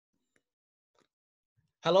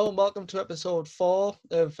Hello and welcome to episode 4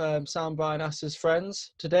 of Sam Bryan Asks His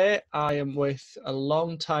Friends. Today I am with a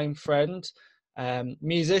long-time friend,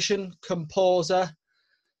 musician, composer.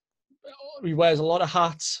 He wears a lot of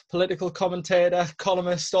hats, political commentator,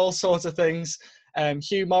 columnist, all sorts of things.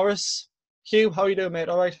 Hugh Morris. Hugh, how are you doing, mate?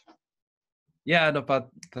 All right? Yeah, not bad.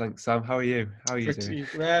 Thanks, Sam. How are you? How are you doing?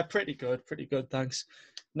 Pretty good, thanks.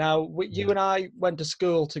 Now, you and I went to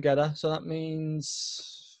school together, so that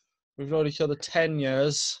means we've known each other 10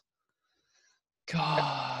 years.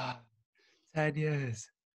 God, 10 years.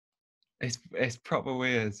 It's proper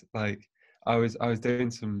weird. Like I was doing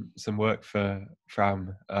some work for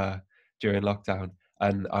Fram during lockdown,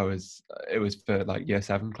 and it was for like year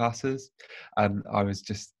 7 classes, and I was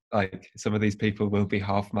just like, some of these people will be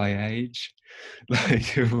half my age. Like,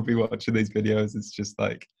 who will be watching these videos. It's just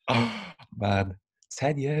like, oh man,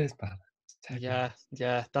 10 years, man. It's 10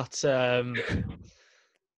 Yeah, that's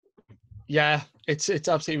yeah, it's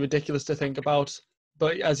absolutely ridiculous to think about.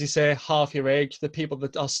 But as you say, half your age, the people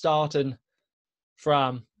that are starting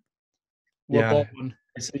from were Yeah. born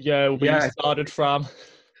It's, the year we yeah, started from.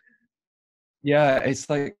 Yeah, it's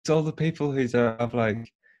like it's all the people who don't have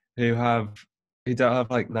like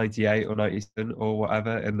 98 or 97 or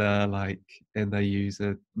whatever in their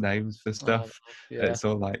user names for Oh, stuff. yeah, It's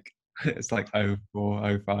all like it's like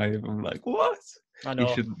 04, 05. I'm like, what? I You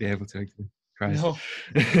know. shouldn't be able to exist. Christ. No.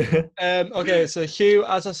 Okay, so Hugh,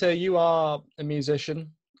 as I say, you are a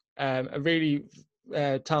musician, a really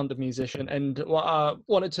talented musician. And what I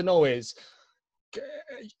wanted to know is,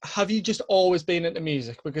 have you just always been into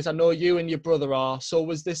music? Because I know you and your brother are. So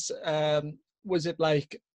was it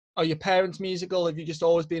like, are your parents musical? Have you just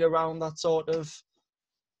always been around that sort of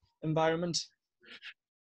environment?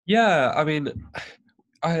 Yeah, I mean,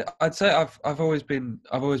 I'd say I've always been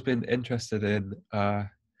interested in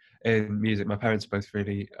music. My parents are both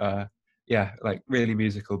really like really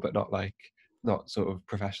musical, but not sort of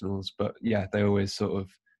professionals. But yeah, there was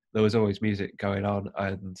always music going on,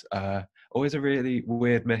 and always a really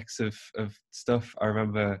weird mix of stuff. I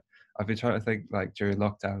remember I've been trying to think, like, during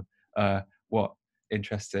lockdown, what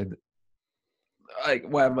interesting, like,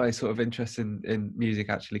 where my sort of interest in music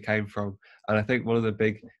actually came from. And I think one of the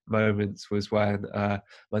big moments was when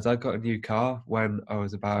my dad got a new car when I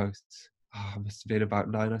was about, I must have been about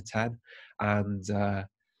 9 or 10, and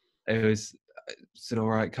it's an all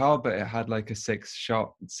right car, but it had like a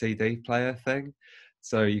 6-shot CD player thing,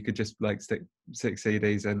 so you could just like stick 6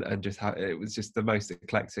 CDs and just have, it was just the most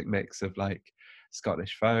eclectic mix of like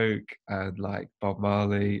Scottish folk and like Bob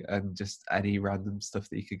Marley and just any random stuff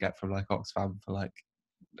that you could get from like Oxfam for like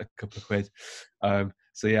a couple of quid.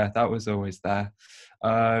 So yeah, that was always there.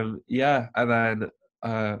 Yeah, and then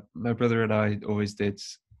my brother and I always did.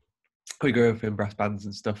 We grew up in brass bands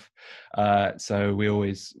and stuff, so we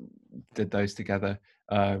always did those together,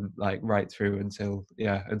 like right through until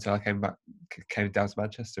I came down to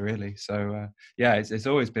Manchester, really. So yeah, it's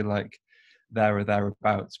always been like there or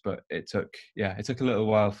thereabouts, but it took a little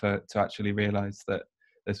while to actually realise that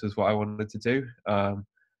this was what I wanted to do. Uh,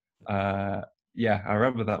 yeah, I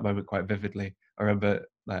remember that moment quite vividly. I remember,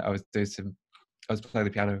 like, I was playing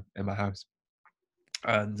the piano in my house,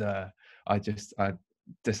 and I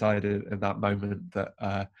decided in that moment that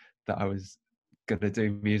I was gonna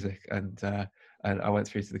do music, and I went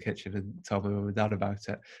through to the kitchen and told my mum and dad about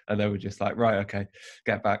it, and they were just like, right, okay,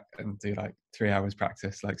 get back and do like 3 hours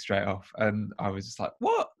practice, like, straight off. And I was just like,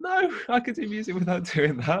 what? No, I could do music without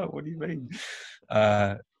doing that. What do you mean?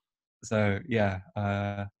 Uh, so yeah,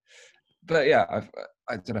 but yeah,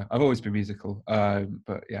 I don't know. I've always been musical,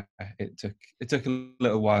 but yeah, it took a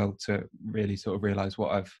little while to really sort of realize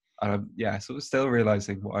what yeah, sort of still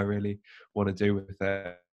realizing what I really want to do with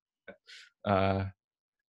it. Uh,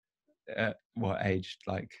 at what age?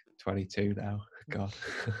 Like 22 now. God.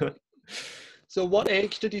 So what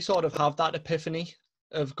age did you sort of have that epiphany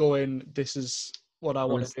of going, this is what I I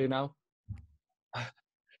want to was, do now? I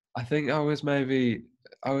think I was maybe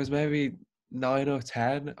 9 or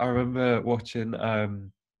 10. I remember watching. There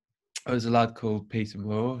was a lad called Peter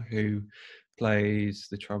Moore who plays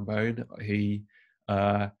the trombone.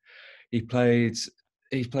 Uh, he played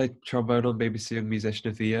he played trombone on BBC Young Musician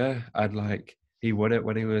of the Year, and like he won it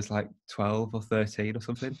when he was like 12 or 13 or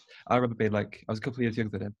something. I remember being like, I was a couple of years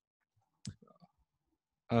younger than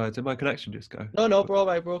him. Did my connection just go? No, bro,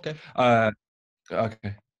 right, bro, okay.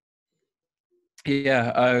 Okay.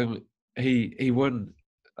 Yeah, he won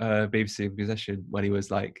BBC Young Musician when he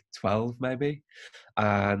was like 12 maybe,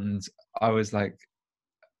 and I was like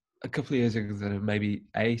a couple of years younger than him, maybe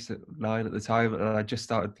 8 9 at the time, and I just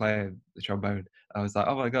started playing the trombone. I was like,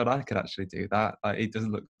 oh my god, I could actually do that. Like, it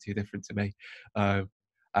doesn't look too different to me.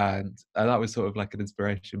 and that was sort of like an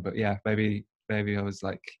inspiration. But yeah, maybe I was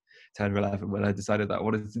like 10 or 11 when I decided that I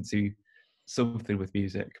wanted to do something with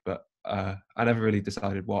music, but I never really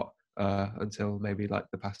decided what until maybe like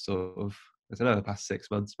the past sort of, I don't know, the past 6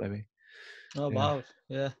 months maybe. Oh Yeah. wow,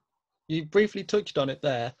 yeah. You briefly touched on it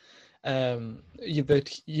there.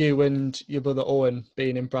 You and your brother Owen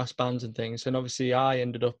being in brass bands and things, and obviously I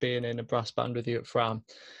ended up being in a brass band with you at Fram,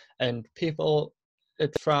 and people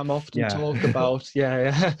at Fram often Yeah. talk about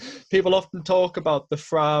people often talk about the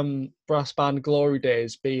Fram brass band glory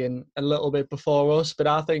days being a little bit before us, but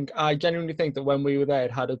I genuinely think that when we were there,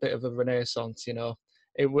 it had a bit of a renaissance.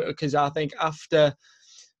 Because I think after.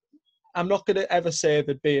 I'm not going to ever say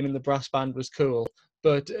that being in the brass band was cool,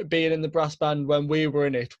 but being in the brass band when we were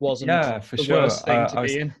in it wasn't Yeah, for the sure. worst thing to I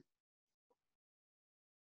was, be in.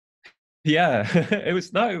 yeah, it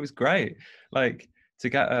was, no, it was great. Like to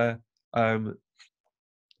get um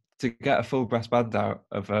a full brass band out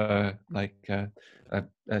of a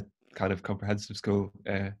kind of comprehensive school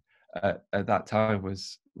at that time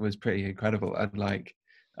was pretty incredible. And like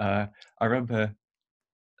I remember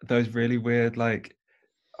those really weird, like,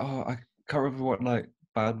 oh, I can't remember what like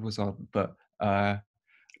band was on, but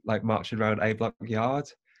like marching around A Block Yard,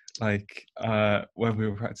 like when we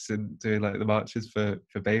were practicing doing like the marches for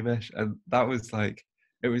Beamish, and that was like,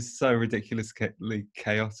 it was so ridiculously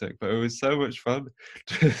chaotic, but it was so much fun.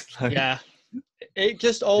 Just like, Yeah, it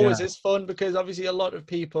just yeah, always is fun because obviously a lot of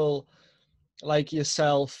people like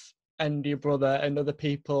yourself and your brother and other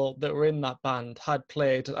people that were in that band had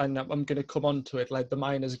played, and I'm going to come on to it, like the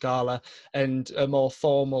Miners' Gala and a more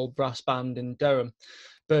formal brass band in Durham.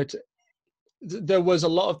 But there was a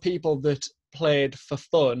lot of people that played for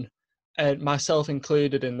fun, and myself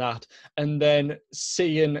included in that. And then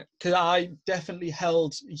seeing, because I definitely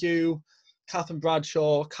held you, Catherine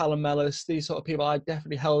Bradshaw, Callum Ellis, these sort of people, I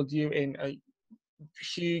definitely held you in a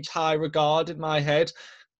huge high regard in my head.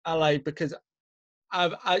 Because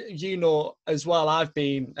as well, I've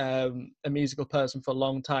been a musical person for a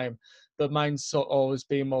long time, but mine's always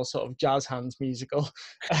been more sort of jazz hands musical.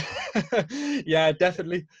 Yeah,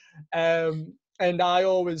 definitely. And I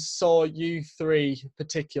always saw you three,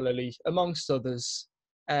 particularly amongst others,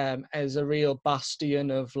 as a real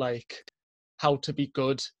bastion of like how to be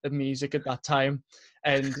good at music at that time,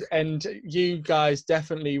 and you guys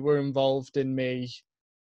definitely were involved in me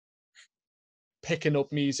picking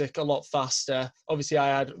up music a lot faster. Obviously,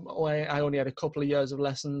 I only had a couple of years of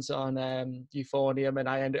lessons on euphonium, and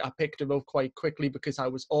I picked it up quite quickly because I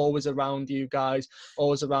was always around you guys,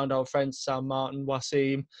 always around our friends Sam Martin,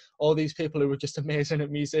 Wasim, all these people who were just amazing at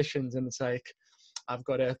musicians, and it's like I've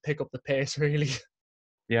got to pick up the pace really.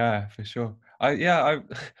 yeah, for sure. I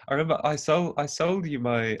remember I sold you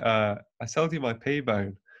my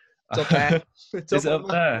P-bone. It's up there. It's Is up it on up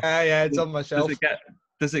my there? yeah, it's Does, on my does shelf. it get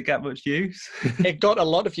does it get much use? It got a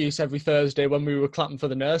lot of use every Thursday when we were clapping for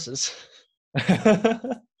the nurses. Nice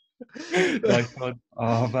one.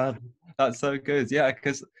 Oh man, that's so good. Yeah,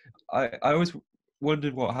 because I always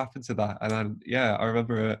wondered what happened to that, and then yeah, I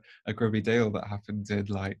remember a grubby deal that happened in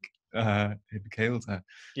like in Kielder between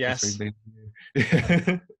Yes. me and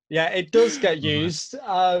you. Yeah, it does get Oh, man. used.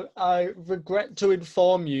 I regret to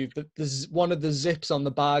inform you that there's one of the zips on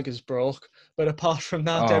the bag is broke, but apart from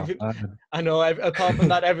that, Oh, man. apart from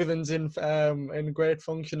that, everything's in great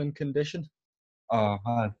function and condition. Oh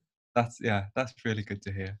man, that's really good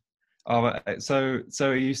to hear. So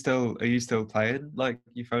are you still playing like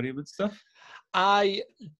euphonium and stuff? I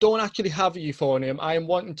don't actually have a euphonium. I am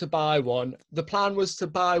wanting to buy one. The plan was to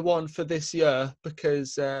buy one for this year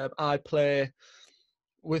because I play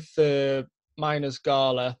with the Miners'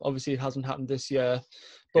 Gala. Obviously, it hasn't happened this year,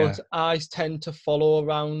 but Yeah, I tend to follow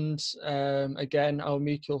around again our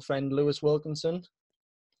mutual friend Lewis Wilkinson,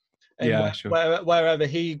 and yeah, sure. wherever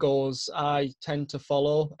he goes, I tend to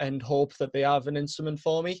follow and hope that they have an instrument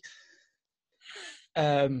for me.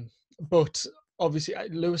 Um, but obviously,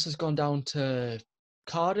 Lewis has gone down to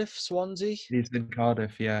Cardiff, Swansea, He's in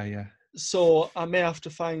Cardiff. Yeah, yeah, so I may have to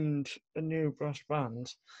find a new brass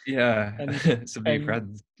band yeah. and Some new and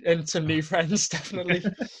friends. and some new friends definitely.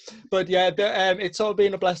 But yeah, it's all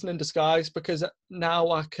been a blessing in disguise because now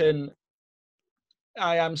I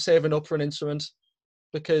am saving up for an instrument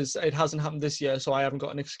because it hasn't happened this year, so I haven't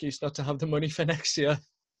got an excuse not to have the money for next year.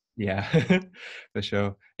 Yeah, for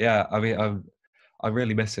sure. Yeah, I mean, I'm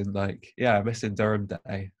really missing like, yeah, missing Durham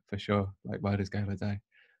Day for sure. Like Miners Gala Day.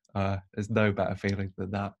 There's no better feeling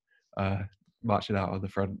than that. Uh, Marching out on the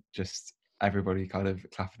front, just everybody kind of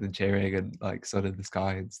clapping and cheering and like sun in the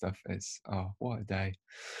sky and stuff. It's, oh, what a day.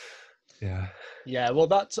 Yeah. Yeah, well,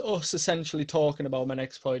 that's us essentially talking about my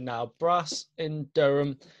next point now. Brass in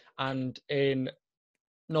Durham and in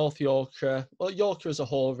North Yorkshire, well, Yorkshire as a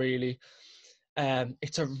whole, really.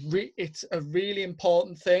 It's a really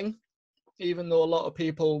important thing, even though a lot of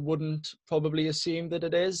people wouldn't probably assume that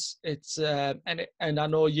it is. And I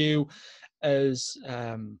know you, as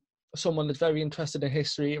someone that's very interested in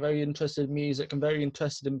history, very interested in music, and very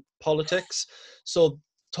interested in politics. So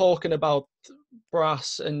talking about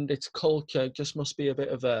brass and its culture just must be a bit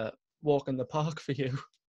of a walk in the park for you.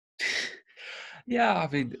 Yeah, I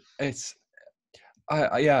mean,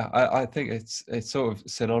 I think it's sort of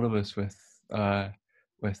synonymous with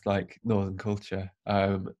like Northern culture,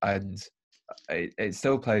 and it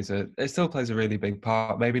still plays a really big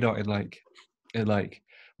part. Maybe not in like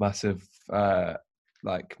massive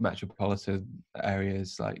like metropolitan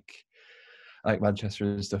areas like Manchester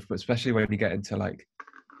and stuff, but especially when you get into like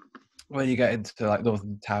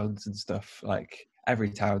northern towns and stuff, like every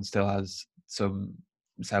town still has some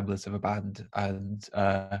semblance of a band, and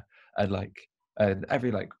like and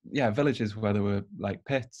every like villages where there were like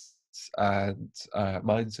pits and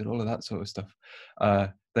mines and all of that sort of stuff,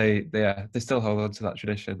 they still hold on to that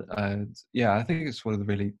tradition. And yeah, I think it's one of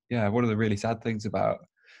the really sad things about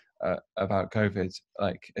COVID,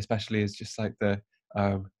 like especially is just like the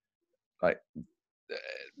like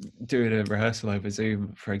doing a rehearsal over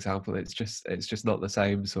Zoom, for example. It's just not the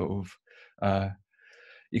same sort of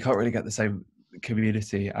you can't really get the same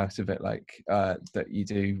community out of it like that you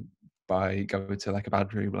do by going to like a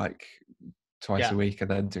band room like twice Yeah, a week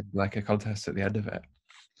and then doing like a contest at the end of it.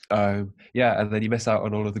 And then you miss out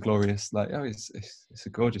on all of the glorious, like, oh, it's a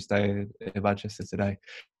gorgeous day in Manchester today.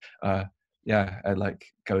 And like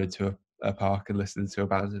going to a park and listening to a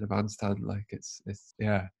band in a bandstand, like it's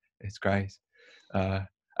great. uh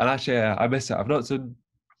and actually, yeah, I miss it. I've not done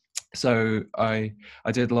so I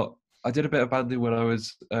did a lot. I did a bit of banding when I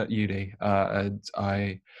was at uni, and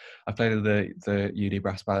I played in the uni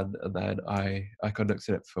brass band, and then I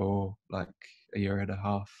conducted it for like a year and a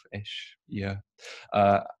half ish year.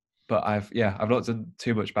 Uh, but I've not done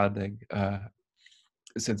too much banding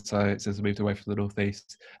since I moved away from the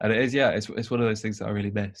northeast, and it's one of those things that I really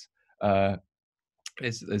miss. Uh,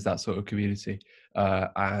 is that sort of community,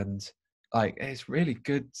 and like it's really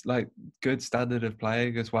good, like good standard of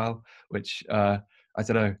playing as well, which I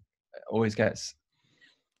don't know, always gets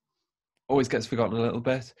forgotten a little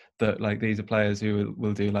bit, that like these are players who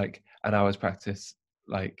will do like an hour's practice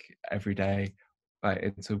like every day, like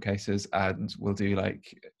in some cases, and will do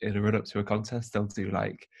like in a run up to a contest they'll do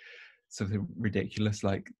like something ridiculous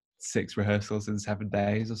like 6 rehearsals in 7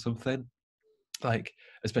 days or something, like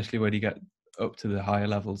especially when you get up to the higher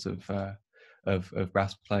levels of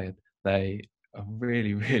brass playing. They are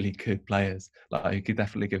really really good players. Like you could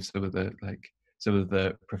definitely give some of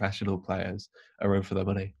the professional players a run for their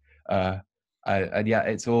money. And yeah,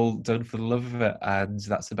 it's all done for the love of it, and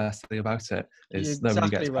that's the best thing about it, you're is nobody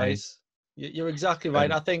exactly gets paid. right. You're exactly right.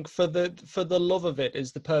 And I think for the love of it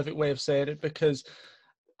is the perfect way of saying it, because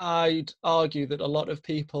I'd argue that a lot of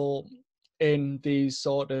people in these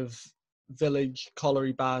sort of village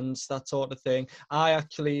colliery bands, that sort of thing. I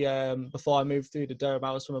actually, before I moved through to Durham,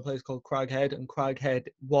 I was from a place called Craghead, and Craghead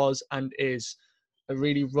was and is a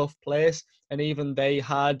really rough place. And even they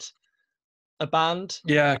had a band.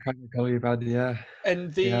 yeah, kind of call you bad. Yeah,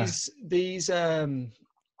 And yeah, these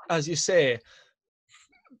as you say,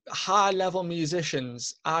 high level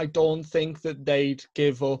musicians, I don't think that they'd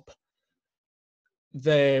give up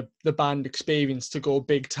the band experience to go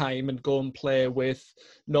big time and go and play with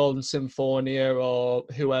Northern Symphonia or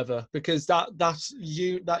whoever, because that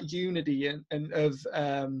unity and of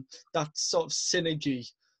that sort of synergy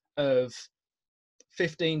of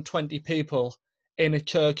 15-20 people in a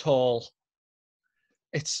church hall,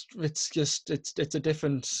 it's a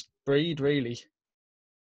different breed, really.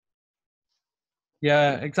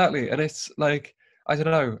 yeah, exactly. And it's like, I don't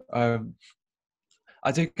know,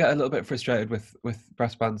 I do get a little bit frustrated with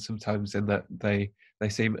brass bands sometimes, in that they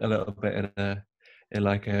seem a little bit in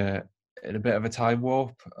like a in a bit of a time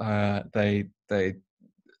warp. They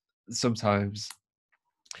sometimes,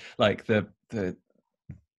 like the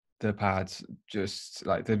pads, just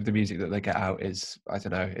like the music that they get out is, I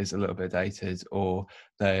don't know, is a little bit dated, or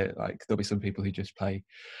they like there'll be some people who just play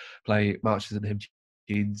marches and hymn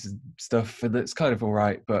tunes and stuff, and it's kind of all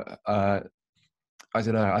right, but I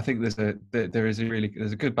don't know. I think there's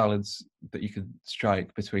a good balance that you can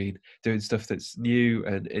strike between doing stuff that's new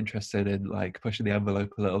and interesting and like pushing the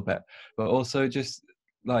envelope a little bit, but also just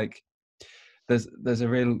like there's a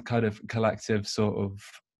real kind of collective sort of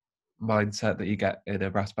mindset that you get in a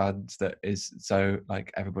brass band, that is so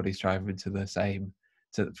like everybody's striving for the same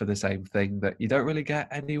thing, that you don't really get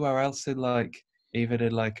anywhere else in, like even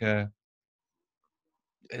in like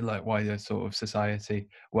in like wider sort of society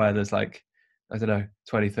where there's like, I don't know,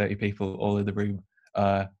 20, 30 people all in the room,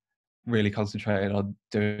 really concentrating on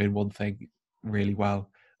doing one thing really well,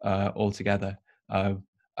 all together.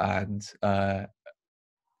 And I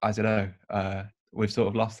don't know, we've sort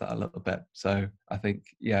of lost that a little bit. So I think,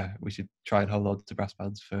 yeah, we should try and hold on to brass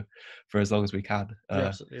bands for as long as we can, You're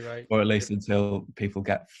absolutely right. or at least until people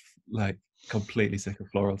get like completely sick of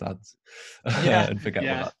floral dance Yeah, and forget what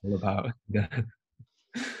yeah. that's all about. Yeah.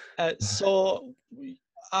 So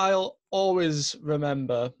I'll always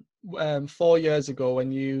remember 4 years ago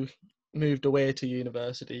when you moved away to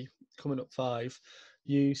university, coming up 5,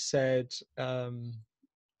 you said,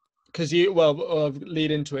 because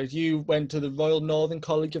lead into it, you went to the Royal Northern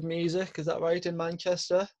College of Music, is that right, in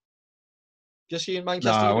Manchester? Just you in No,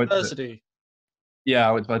 Manchester University?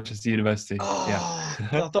 I went to Manchester University. Yeah. Oh,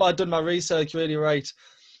 I thought I'd done my research really right.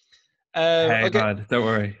 Hey Okay, man, don't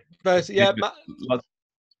worry. but yeah,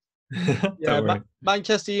 Don't worry.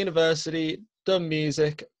 Manchester University, done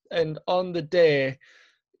music, and on the day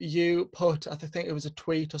you put, I think it was a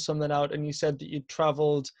tweet or something out, and you said that you'd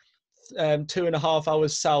travelled 2.5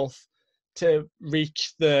 hours south to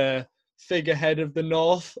reach the figurehead of the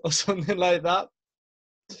North or something like that.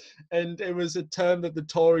 And it was a term that the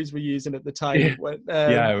Tories were using at the time. When,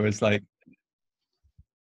 Yeah, it was like,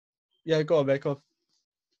 yeah, go on, make up.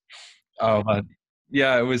 oh man,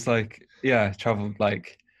 yeah, it was like, yeah, traveled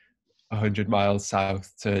like 100 miles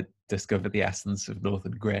south to discover the essence of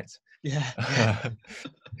Northern grit. Yeah, yeah.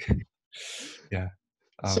 Yeah.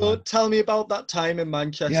 Oh So man. tell me about that time in Yeah,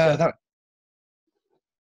 Manchester. that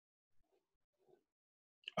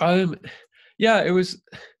um yeah, it was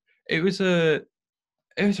a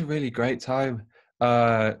it was a really great time.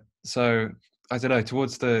 So I don't know,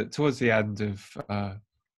 towards the end of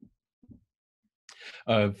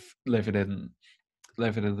living in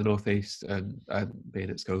the northeast and being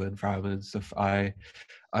at school in Fareham and stuff, I'd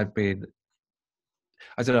been,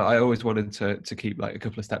 I don't know, I always wanted to keep like a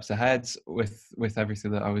couple of steps ahead with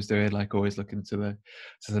everything that I was doing, like always looking to the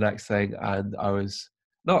next thing. And I was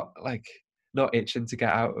not like not itching to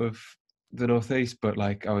get out of the northeast, but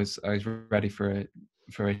like I was ready for a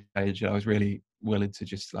change. I was really willing to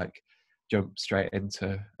just like jump straight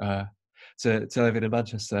into to living in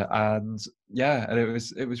Manchester. And yeah, and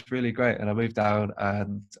it was really great. And I moved down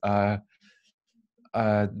and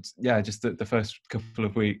yeah, just the first couple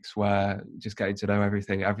of weeks where just getting to know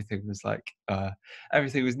everything was like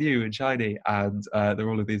everything was new and shiny, and there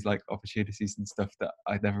were all of these like opportunities and stuff that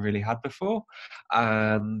I'd never really had before.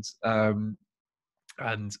 And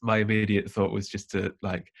my immediate thought was just to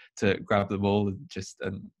grab them all and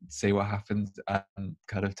see what happened and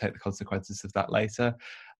kind of take the consequences of that later.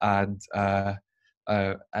 And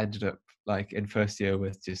ended up like in first year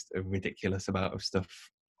with just a ridiculous amount of stuff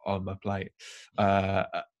on my plate,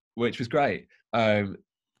 which was great,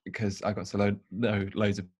 because I got to know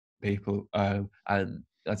loads of people, and I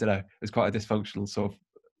don't know, it was quite a dysfunctional sort of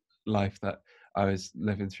life that I was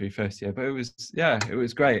living through first year, but it was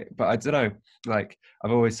great. But I don't know, like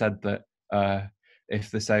I've always said that if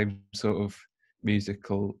the same sort of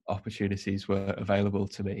musical opportunities were available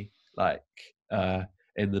to me, like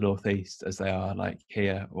in the northeast as they are like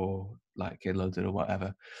here or like in London or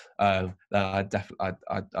whatever, then I'd definitely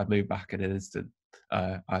I'd move back in an instant.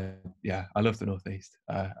 I love the northeast,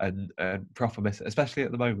 and proper miss it, especially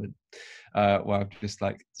at the moment, where I'm just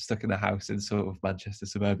like stuck in a house in sort of Manchester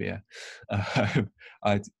suburbia.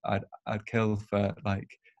 I'd kill for like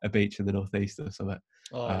a beach in the northeast or something.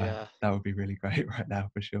 Oh yeah. That would be really great right now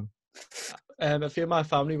for sure. A few of my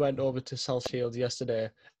family went over to South Shields yesterday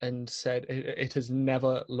and said it has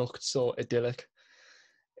never looked so idyllic.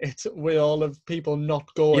 It's with all of people not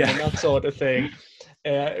going Yeah, and that sort of thing,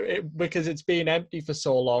 because it's been empty for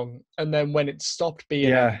so long. And then when it stopped being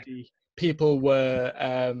yeah, empty, people were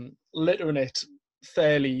littering it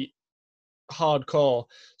fairly hardcore.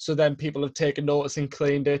 So then people have taken notice and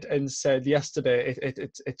cleaned it and said yesterday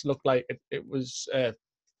it looked like it was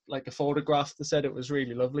like a photograph. They said it was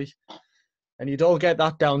really lovely. And you don't get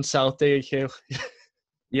that down south, do you, Hugh?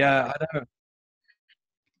 yeah. I know.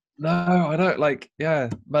 No, I don't like. Yeah,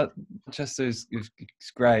 Manchester is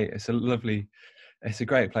great. It's a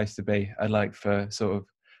great place to be, and like for sort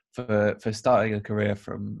of for starting a career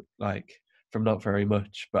from not very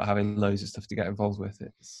much, but having loads of stuff to get involved with.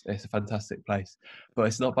 It's a fantastic place, but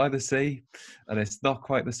it's not by the sea, and it's not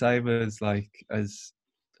quite the same as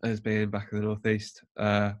as being back in the northeast.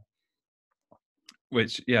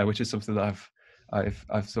 Which is something that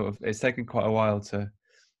I've sort of, it's taken quite a while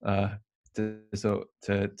uh to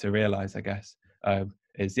realize, I guess,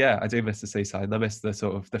 yeah, I do miss the seaside. I miss the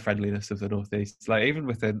sort of the friendliness of the northeast. Like even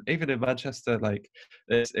in Manchester, like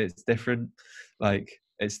it's different. Like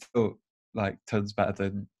it's still like tons better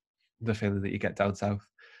than the feeling that you get down south,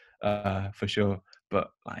 for sure. But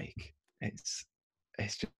like it's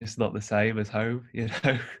just not the same as home, you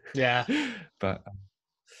know. Yeah, but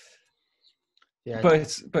yeah,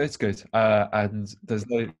 it's good, and there's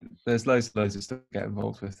loads and loads of stuff to get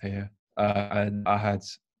involved with here, and I had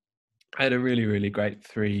a really, really great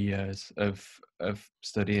 3 years of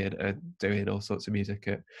studying and doing all sorts of music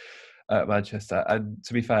at Manchester. And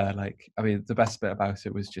to be fair, like I mean, the best bit about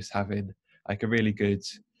it was just having like a really good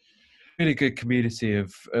community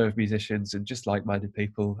of musicians and just like-minded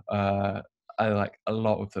people. I like a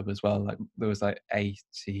lot of them as well. Like there was like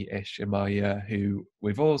 80-ish in my year who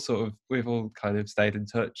we've all kind of stayed in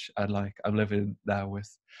touch, and like I'm living now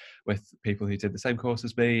with people who did the same course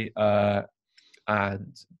as me.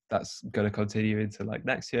 And that's going to continue into like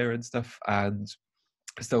next year and stuff. And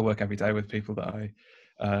I still work every day with people that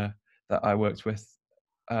I worked with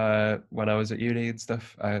when I was at uni and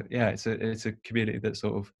stuff. Yeah, it's a community that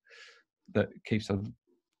sort of that keeps on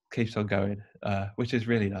going, which is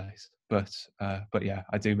really nice. But yeah,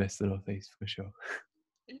 I do miss the northeast for sure.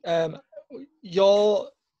 um, your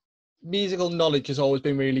musical knowledge has always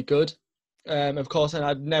been really good. Of course, and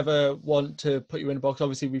I'd never want to put you in a box.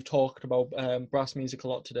 Obviously, we've talked about brass music a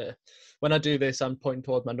lot today. When I do this, I'm pointing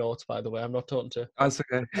toward my notes, by the way. I'm not talking to... That's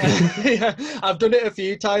okay. Yeah, I've done it a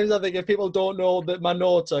few times. I think if people don't know that my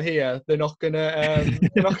notes are here, they're not gonna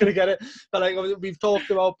get it. But like we've talked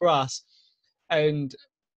about brass, and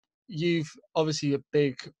you've obviously a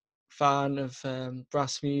big fan of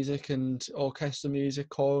brass music and orchestra music,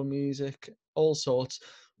 choral music, all sorts.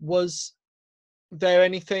 Was there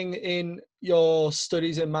anything in your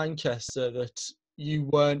studies in Manchester that you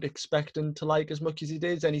weren't expecting to like as much as you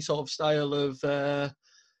did? Any sort of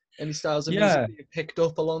any styles of music Yeah, that you picked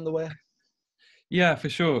up along the way? yeah, for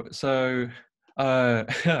sure. So, uh,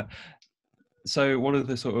 so one of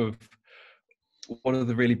the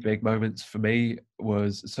really big moments for me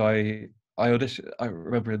was I auditioned. I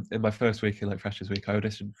remember in my first week in like Freshers Week, I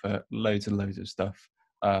auditioned for loads and loads of stuff,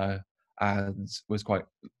 uh, and was quite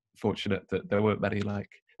fortunate that there weren't many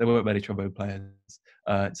trombone players,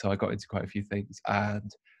 so I got into quite a few things,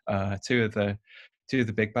 and two of the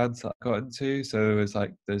big bands that I got into. So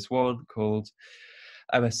there's one called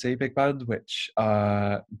MSC Big Band, which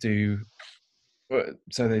so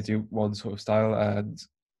they do one sort of style, and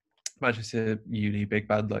Manchester Uni Big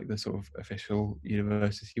Band, like the sort of official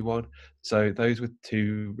university one. So those were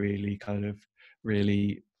two really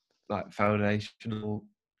like foundational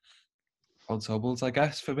ensembles, I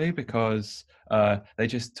guess, for me, because they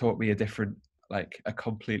just taught me a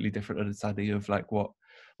completely different understanding of like what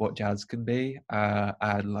jazz can be,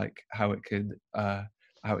 and like how it can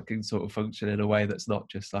sort of function in a way that's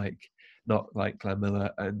not like Glenn Miller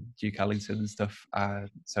and Duke Ellington and stuff. And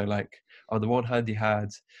so like on the one hand, you had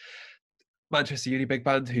Manchester Uni Big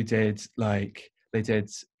Band who they did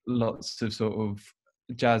lots of sort of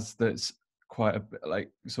jazz that's quite a bit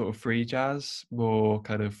like sort of free jazz, more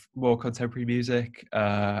contemporary music,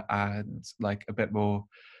 and like a bit more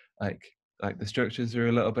like the structures are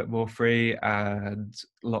a little bit more free and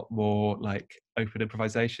a lot more like open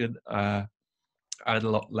improvisation, and a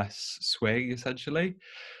lot less swing essentially.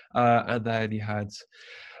 And then you had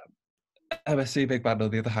MSC Big Band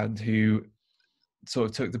on the other hand, who sort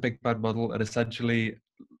of took the big band model and essentially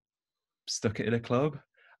stuck it in a club.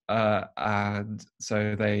 And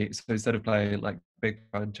so instead of playing like big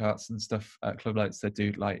band charts and stuff at club nights, they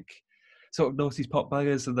do like sort of noughties pop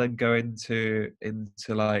bangers and then go into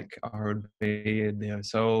like R&B and neo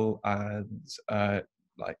soul, and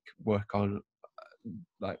like work on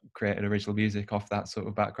like creating original music off that sort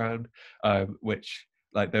of background, which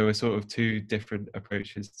like there were sort of two different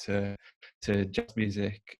approaches to jazz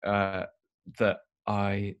music, that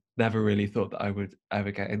I never really thought that I would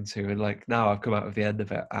ever get into. And like now I've come out of the end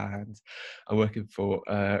of it, and I'm working for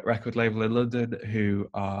a record label in London who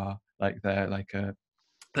are like they're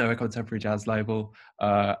a contemporary jazz label,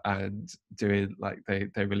 and doing like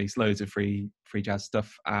they release loads of free jazz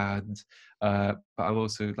stuff, and but I'm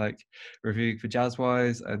also like reviewing for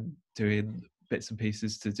Jazzwise and doing bits and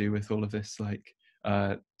pieces to do with all of this, like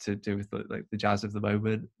to do with like the jazz of the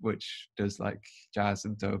moment, which does like jazz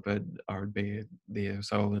and dub and R&B and neo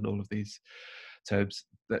soul and all of these terms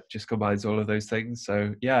that just combines all of those things.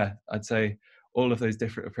 So yeah, I'd say all of those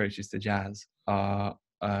different approaches to jazz are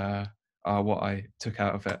what I took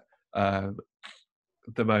out of it,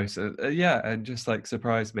 the most. Yeah, and just like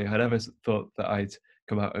surprised me. I never thought that I'd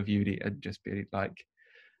come out of uni and just be like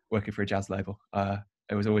working for a jazz label. I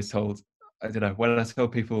was always told I don't know, when I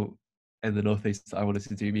told people in the Northeast that I wanted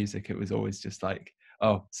to do music, it was always just like,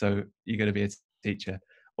 oh, so you're going to be a teacher,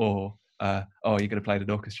 or oh, you're going to play in an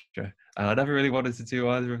orchestra. And I never really wanted to do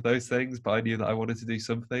either of those things, but I knew that I wanted to do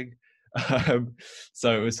something.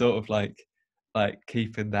 So it was sort of like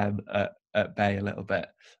keeping them at bay a little bit,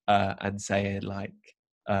 and saying like,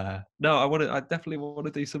 no, I definitely want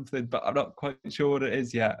to do something, but I'm not quite sure what it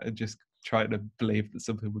is yet, and just trying to believe that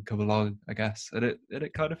something would come along, I guess, and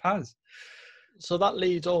it kind of has. So that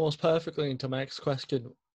leads almost perfectly into my next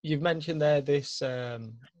question. You've mentioned there this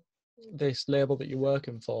label that you're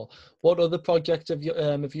working for. What other projects have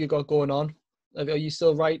you got going on? Are you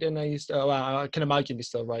still writing? Are you still? Well, I can imagine you're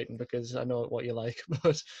still writing because I know what you like.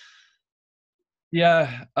 But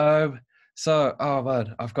Yeah. So, oh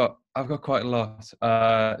man, I've got quite a lot.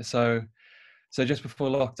 So just before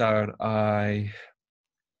lockdown, I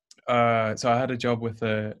had a job with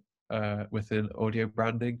an audio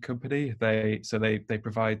branding company. They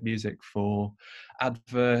provide music for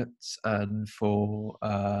adverts and for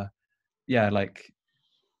yeah, like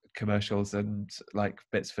commercials and like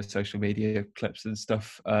bits for social media clips and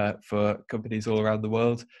stuff, for companies all around the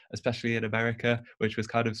world, especially in America, which was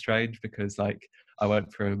kind of strange because like I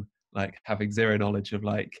went from like having zero knowledge of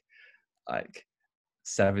like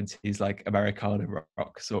 70s like Americana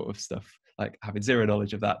rock sort of stuff, like having zero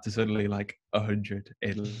knowledge of that, to suddenly like 100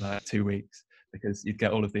 in like 2 weeks, because you'd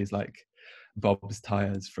get all of these like Bob's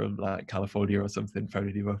Tires from like California or something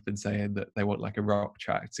phoning you up and saying that they want like a rock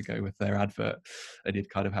track to go with their advert, and you'd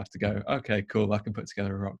kind of have to go, okay, cool, I can put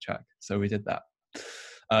together a rock track. So we did that.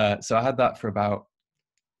 So I had that for about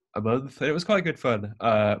a month, and it was quite good fun.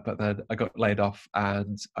 But then I got laid off,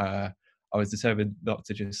 and I was determined not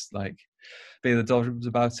to just like be in the doldrums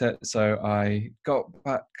about it. So I got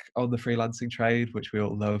back on the freelancing trade, which we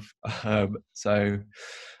all love. So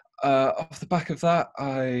off the back of that,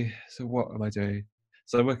 so what am I doing?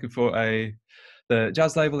 So I'm working for the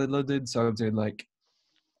jazz label in London. So I'm doing like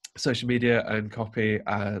social media and copy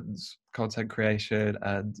and content creation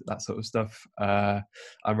and that sort of stuff.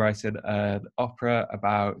 I'm writing an opera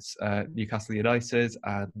about Newcastle United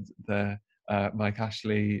and the Mike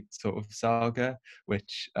Ashley sort of saga,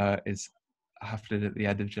 which is happening at the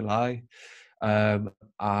end of July.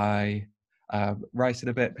 I am writing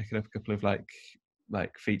a bit, picking up a couple of like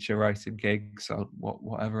feature writing gigs on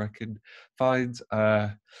whatever I can find.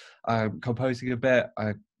 I'm composing a bit.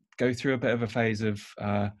 I go through a bit of a phase of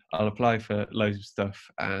I'll apply for loads of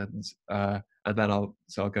stuff, and then I'll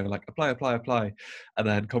go like apply, and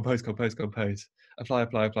then compose,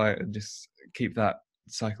 apply, and just keep that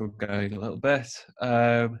cycle going a little bit.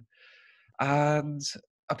 And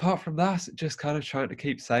apart from that, just kind of trying to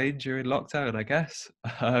keep sane during lockdown, I guess.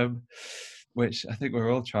 Which I think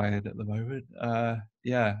we're all trying at the moment.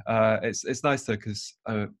 Yeah, it's nice though, because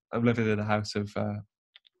I'm living in a house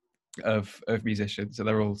of musicians, and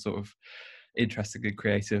they're all sort of interesting and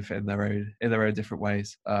creative in their own different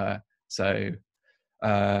ways. So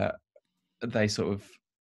uh, they sort of,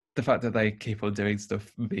 the fact that they keep on doing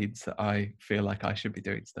stuff means that I feel like I should be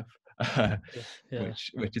doing stuff, yeah, yeah.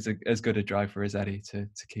 which is as good a driver as any to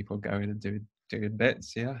keep on going and doing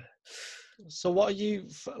bits. Yeah. So what are you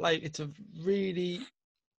like? It's a really,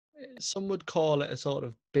 some would call it a sort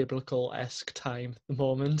of biblical-esque time at the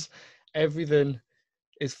moment. Everything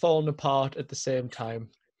is falling apart at the same time.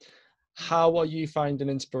 How are you finding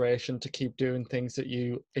inspiration to keep doing things that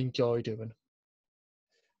you enjoy doing?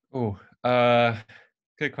 Oh,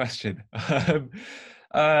 good question.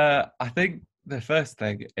 I think the first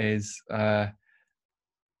thing is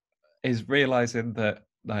realizing that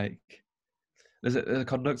like there's a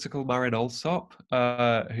conductor called Marin Alsop,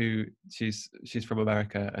 who she's from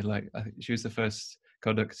America, and like I think she was the first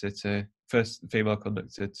female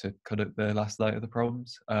conductor to conduct the last night of the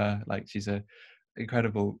proms. Like she's a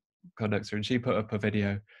incredible conductor, and she put up a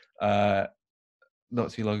video not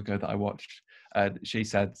too long ago that I watched, and she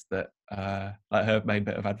said that like her main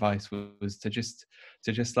bit of advice was to just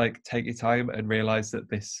like take your time and realize that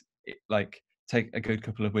like take a good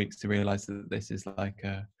couple of weeks to realize that this is like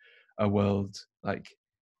a world, like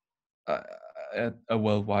a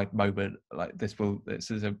worldwide moment. Like this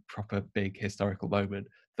is a proper big historical moment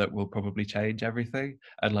that will probably change everything,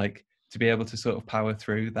 and like to be able to sort of power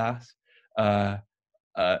through that, uh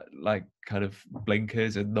like kind of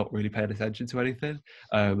blinkers and not really paying attention to anything,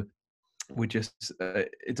 we just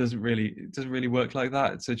it doesn't really work like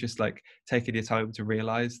that. So just like taking your time to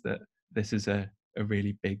realize that this is a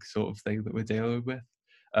really big sort of thing that we're dealing with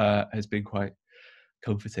has been quite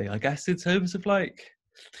comforting, I guess. In terms of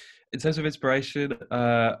inspiration,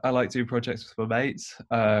 I like doing projects with my mates,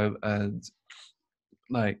 and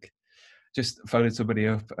like just phoning somebody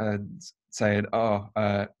up and saying, "Oh,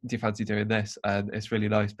 do you fancy doing this?" And it's really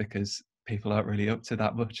nice because people aren't really up to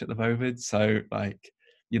that much at the moment. So like,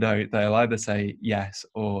 they'll either say yes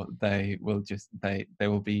or they will just they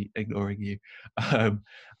will be ignoring you.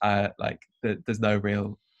 Like there's no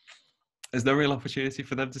real opportunity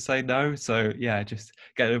for them to say no. So yeah, just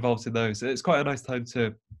getting involved in those. It's quite a nice time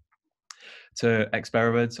to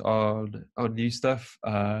experiment on new stuff.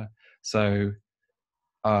 So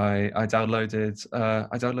I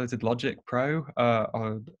downloaded Logic Pro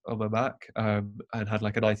on my Mac, and had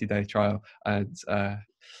like a 90-day trial. And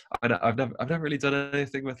I've never really done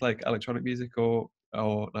anything with like electronic music or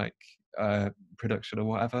like production or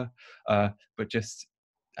whatever, but just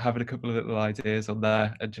having a couple of little ideas on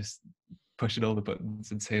there and just pushing all the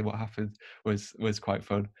buttons and seeing what happened was quite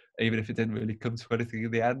fun, even if it didn't really come to anything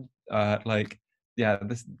in the end. Like yeah,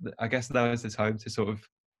 I guess now is the time to sort of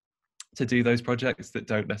to do those projects that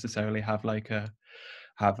don't necessarily have like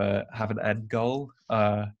have an end goal,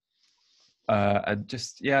 and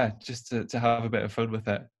just to have a bit of fun with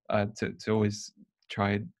it, and to always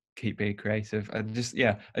try and keep being creative, and just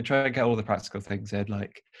and try and get all the practical things in,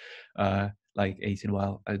 like eating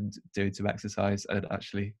well and doing some exercise and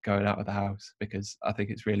actually going out of the house, because I think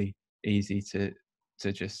it's really easy to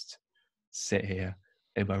just sit here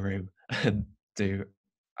in my room and do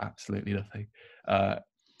absolutely nothing.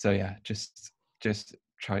 So yeah, just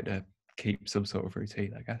trying to keep some sort of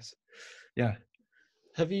routine, I guess. Yeah.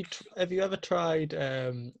 Have you ever tried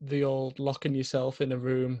the old locking yourself in a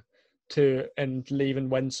room and leaving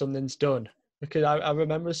when something's done? Because I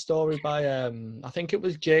remember a story by I think it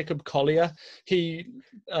was Jacob Collier. He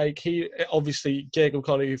obviously, Jacob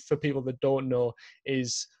Collier, for people that don't know,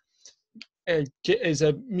 is a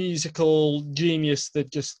musical genius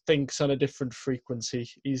that just thinks on a different frequency.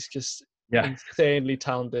 He's just insanely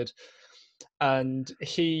talented. And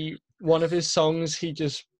one of his songs, he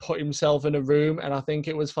just put himself in a room, and I think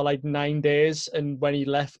it was for like 9 days, and when he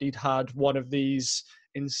left, he'd had one of these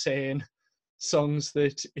insane songs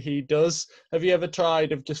that he does. Have you ever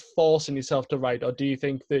tried of just forcing yourself to write, or do you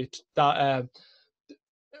think that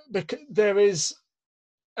because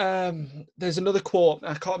there's another quote,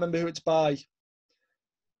 I can't remember who it's by,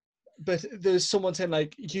 but there's someone saying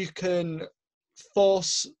like, you can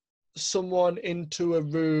force someone into a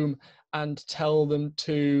room and tell them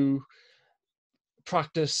to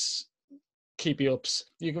practice keepy ups.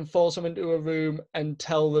 You can force someone into a room and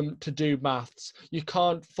tell them to do maths. You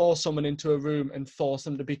can't force someone into a room and force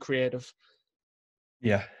them to be creative.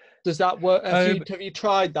 Yeah. Does that work? Have you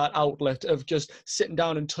tried that outlet of just sitting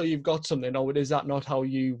down until you've got something, or is that not how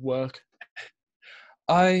you work?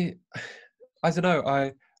 I don't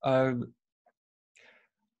know.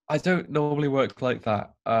 I don't normally work like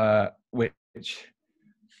that. Which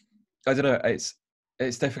I don't know. It's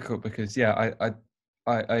difficult because I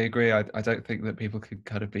agree. I don't think that people can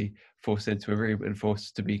kind of be forced into a room and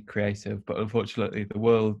forced to be creative. But unfortunately, the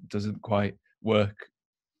world doesn't quite work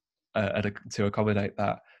to accommodate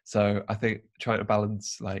that. So I think trying to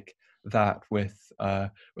balance like that with a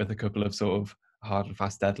couple of sort of hard and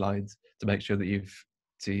fast deadlines to make sure that you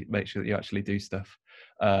actually do stuff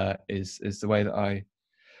is the way that I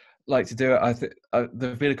like to do it. I think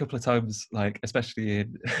there've been a couple of times, like especially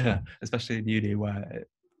in especially in uni, where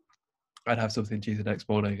I'd have something due the next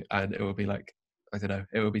morning, and it would be like, I don't know,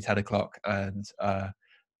 it would be 10 o'clock, and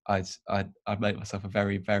I'd make myself a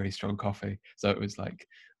very, very strong coffee. So it was like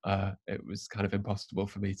it was kind of impossible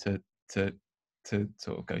for me to sort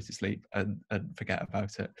of go to sleep and forget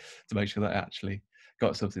about it, to make sure that I actually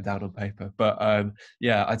got something down on paper. But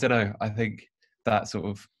yeah, I don't know. I think that sort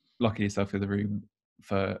of locking yourself in the room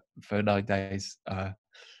for 9 days,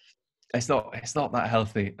 it's not that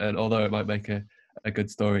healthy. And although it might make a good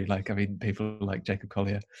story, like, I mean, people like Jacob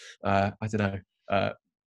Collier, I don't know,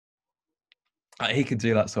 he can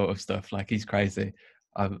do that sort of stuff. Like, he's crazy.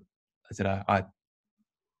 I don't know.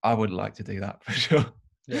 I wouldn't like to do that for sure.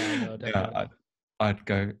 Yeah, no, definitely. Yeah, I'd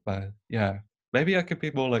go. Yeah, maybe I could be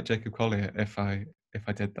more like Jacob Collier if I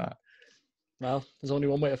did that. Well, there's only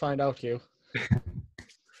one way to find out, Hugh.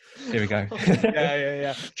 Here we go.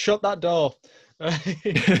 Yeah. Shut that door.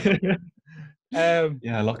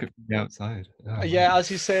 Yeah, lock it from the outside. Oh, Yeah, wow. as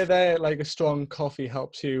you say there, like a strong coffee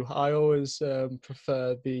helps you. I always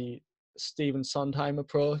prefer the Stephen Sondheim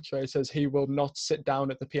approach, where he says he will not sit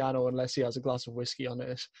down at the piano unless he has a glass of whiskey on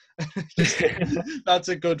it. That's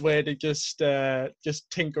a good way to just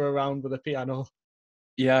tinker around with a piano.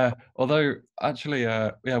 Yeah, although actually,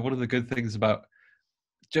 one of the good things about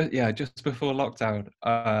just before lockdown,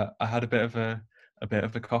 I had a bit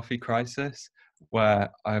of a coffee crisis,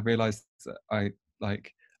 where I realised that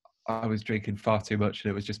I was drinking far too much,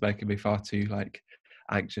 and it was just making me far too like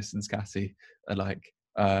anxious and scatty, and like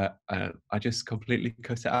I just completely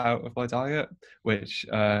cut it out of my diet, which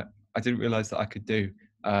I didn't realize that I could do.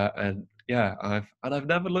 And yeah, I've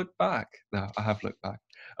never looked back. No, I have looked back,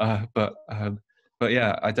 but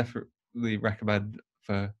yeah, I definitely recommend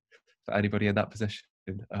for anybody in that position.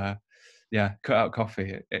 Yeah, cut out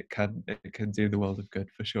coffee. It can do the world of good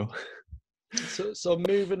for sure. So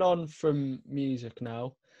moving on from music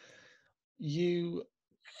now, you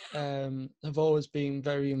have always been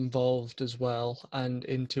very involved as well and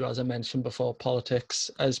into, as I mentioned before, politics.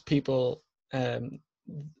 Um,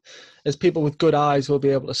 as people with good eyes will be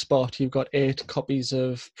able to spot, you've got 8 copies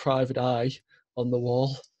of Private Eye on the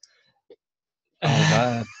wall. Oh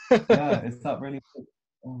man, yeah, is that really?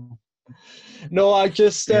 Oh. No, I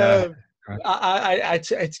just Yeah,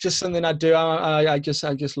 right. it's just something I do. I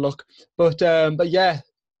just look, but yeah,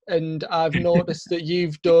 and I've noticed that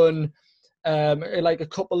you've done like a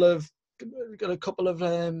couple of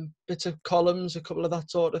bits of columns, a couple of that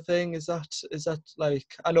sort of thing. Is that like,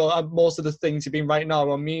 I know most of the things you've been writing now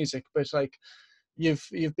are on music, but like you've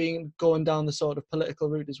been going down the sort of political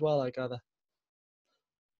route as well, I gather.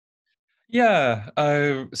 Yeah,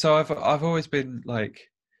 so I've always been like,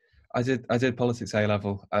 I did politics A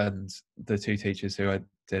level, and the 2 teachers who I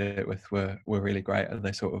did it with were really great, and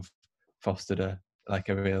they sort of fostered a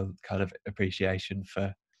real kind of appreciation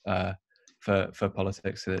uh, for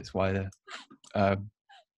politics and um,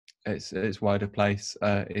 its wider place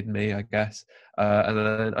in me, I guess. And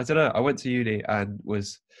then I don't know, I went to uni and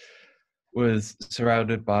was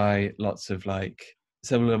surrounded by lots of like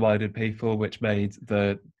similar-minded people, which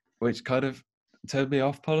kind of turned me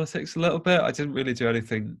off politics a little bit. I didn't really do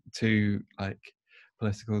anything too like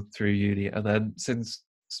political through uni, and then since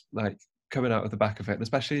like coming out of the back of it, and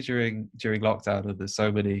especially during lockdown, and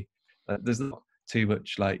there's not too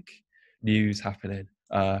much like news happening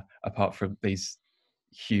apart from these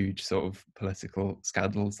huge sort of political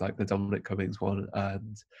scandals like the Dominic Cummings one,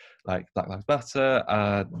 and like Black Lives Matter,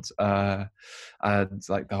 and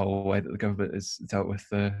like the whole way that the government has dealt with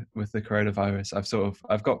the coronavirus.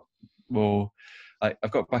 I've got more, like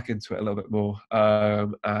I've got back into it a little bit more,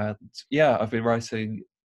 and yeah, I've been writing.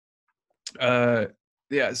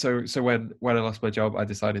 Yeah, so when I lost my job, I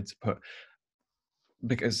decided to put,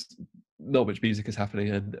 because not much music is happening,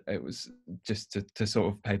 and it was just to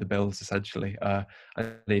sort of pay the bills essentially. I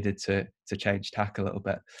needed to change tack a little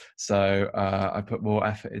bit, so I put more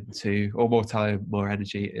effort into, or more time, more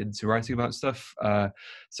energy into writing about stuff.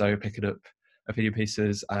 So picking up opinion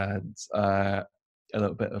pieces and a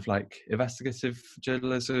little bit of like investigative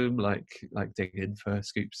journalism, like digging for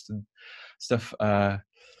scoops and stuff.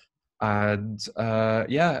 And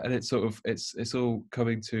yeah, and it's sort of it's all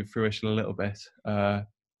coming to fruition a little bit.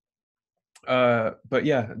 But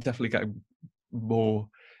yeah, definitely getting more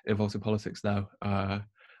involved in politics now,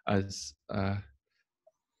 as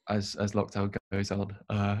as lockdown goes on.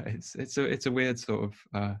 It's a weird sort of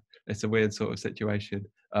situation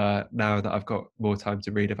now that I've got more time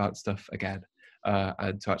to read about stuff again,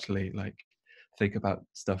 and to actually like think about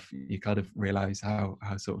stuff. You kind of realize how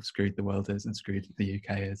sort of screwed the world is and screwed the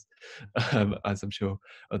UK is, as I'm sure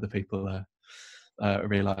other people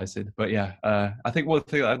realizing. But yeah, I think one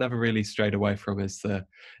thing that I've never really strayed away from is the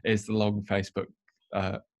long Facebook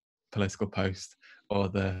political post, or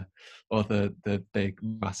the big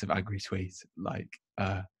massive angry tweet. Like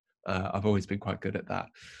I've always been quite good at that.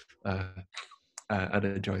 And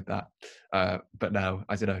enjoyed that, but now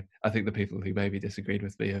I don't know. I think the people who maybe disagreed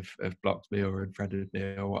with me have blocked me or unfriended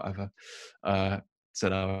me or whatever. So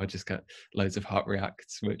now I just get loads of heart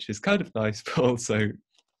reacts, which is kind of nice, but also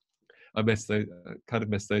I kind of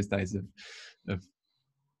miss those days of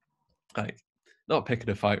like not picking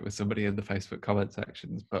a fight with somebody in the Facebook comment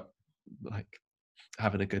sections, but like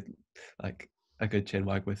having a good chin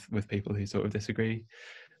wag with people who sort of disagree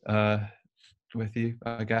with you,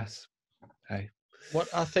 I guess. Hey, What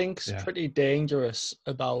I think's yeah, pretty dangerous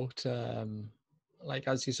about, like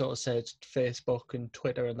as you sort of said, Facebook and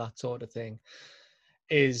Twitter and that sort of thing,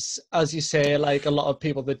 is, as you say, like a lot of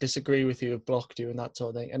people that disagree with you have blocked you and that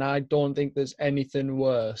sort of thing. And I don't think there's anything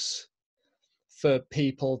worse for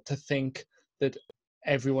people to think that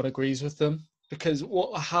everyone agrees with them. Because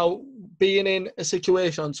how being in a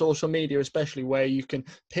situation on social media, especially where you can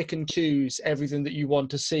pick and choose everything that you want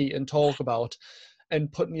to see and talk about,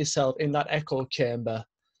 and putting yourself in that echo chamber,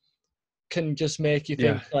 can just make you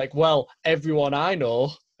yeah, think like, well, everyone I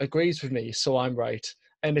know agrees with me, so I'm right.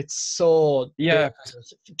 And it's so yeah,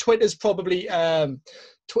 dangerous. Twitter's probably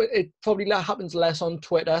it probably happens less on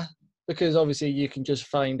Twitter, because obviously you can just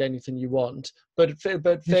find anything you want. But yeah.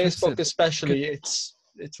 Facebook especially, it's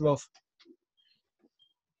rough.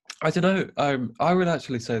 I don't know. I would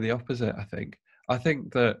actually say the opposite. I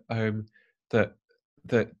think that that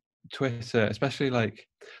that Twitter, especially like,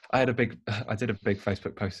 I did a big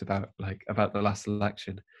Facebook post about the last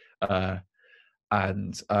election, uh,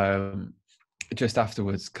 and just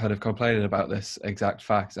afterwards, kind of complaining about this exact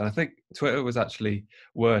fact. And I think Twitter was actually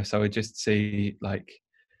worse. I would just see like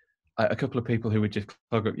a couple of people who would just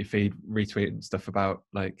clog up your feed, retweeting stuff about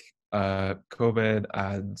like Corbyn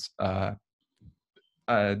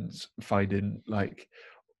and finding like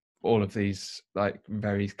all of these like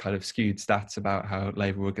very kind of skewed stats about how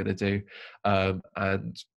Labour were going to do,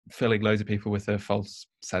 and filling loads of people with a false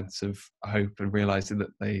sense of hope and realizing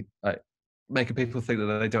that they like making people think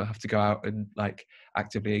that they don't have to go out and like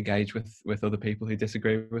actively engage with other people who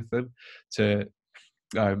disagree with them to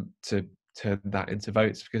turn that into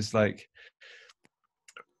votes, because like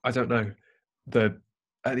I don't know, the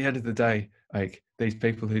at the end of the day, like these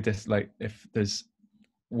people who if there's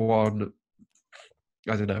one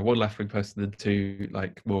I don't know, one left wing person and two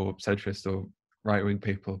like more centrist or right wing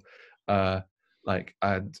people, and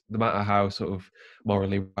no matter how sort of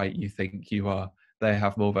morally right you think you are, they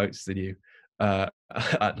have more votes than you at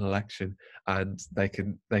an election, and they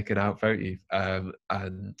can outvote you.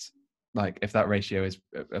 And like if that ratio is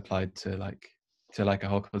applied to like a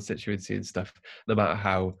whole constituency and stuff, no matter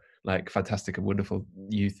how like fantastic and wonderful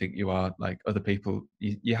you think you are, like other people,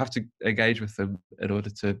 you have to engage with them in order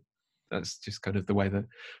to. That's just kind of the way that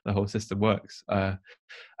the whole system works. And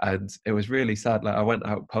it was really sad. Like I went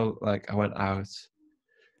out.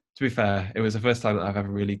 To be fair, it was the first time that I've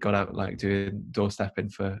ever really gone out like doing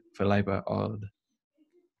doorstepping for Labour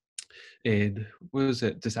in what was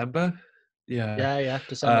it, December? Yeah. Yeah,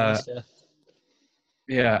 December Uh, last year.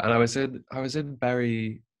 yeah, and I was in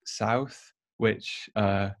Bury South, which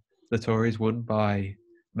the Tories won by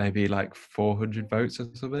maybe like 400 votes or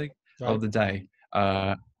something on Right. the day.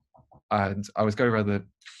 And I was going around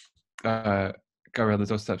the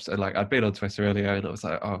doorsteps, and like I'd been on Twitter earlier, and I was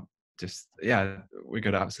like, oh, just yeah, we're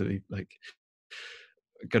gonna absolutely like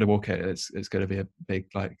gonna walk it. It's gonna be a big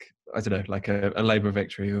like I don't know, like a Labour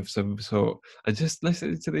victory of some sort. And just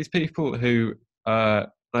listening to these people who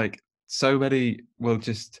like so many will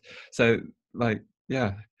just so like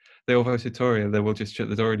yeah, they all voted Tory and they will just shut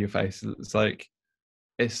the door in your face. And it's like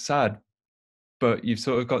it's sad, but you've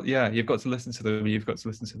sort of got you've got to listen to them. You've got to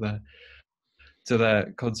listen to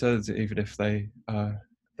their concerns, even if they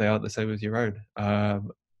aren't the same as your own.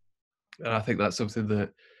 And I think that's something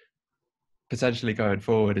that potentially going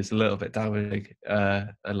forward is a little bit damaging.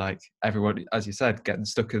 And like everyone, as you said, getting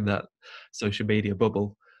stuck in that social media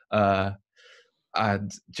bubble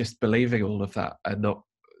and just believing all of that and not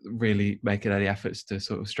really making any efforts to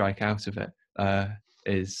sort of strike out of it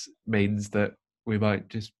means that we are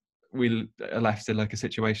left in like a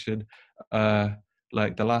situation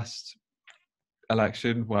like the last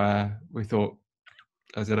election where we thought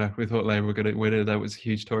I don't know. We thought Labour were going to win, and there was a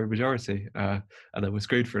huge Tory majority, and then we're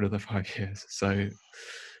screwed for another 5 years. So,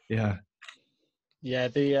 yeah, Yeah,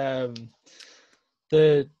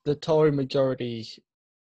 the Tory majority.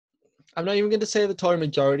 I'm not even going to say the Tory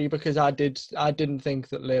majority because I didn't think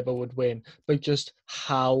that Labour would win, but just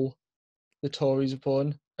how the Tories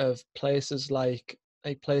won of places like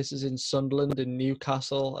places in Sunderland and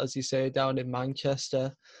Newcastle, as you say, down in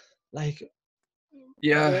Manchester, like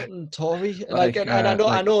yeah, voting Tory. And I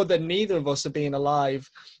like know that neither of us have been alive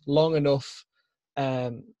long enough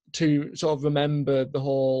to sort of remember the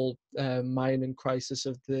whole mining crisis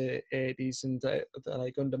of the 80s and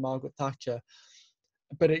like under Margaret Thatcher.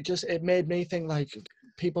 But it made me think like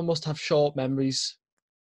people must have short memories.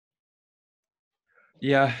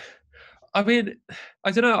 yeah. I mean,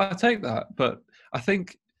 I don't know. I take that, but I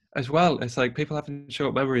think as well, it's like people having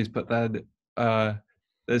short memories, but then uh,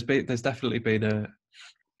 there's definitely been a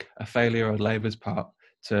failure on Labour's part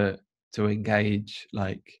to engage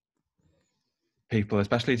like people,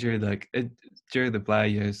 especially during the Blair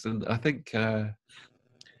years, and I think during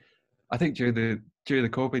the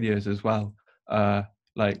Corbyn years as well,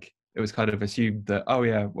 like it was kind of assumed that oh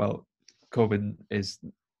yeah, well Corbyn is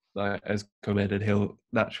has come in and he'll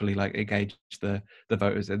naturally like engage the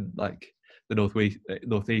voters in like the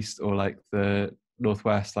northeast or like the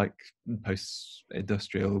northwest, like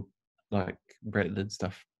post-industrial like Britain and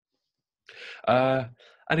stuff. Uh,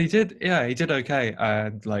 and he did okay,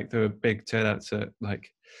 and like there were big turnouts at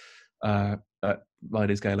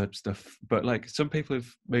minor scale up stuff. But like some people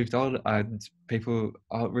have moved on, and people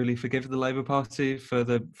aren't really forgiving the Labour Party for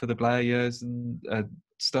the Blair years and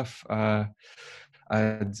stuff.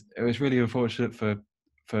 And it was really unfortunate for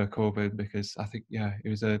Corbyn, because I think he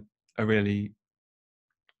was a really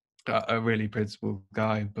a really principled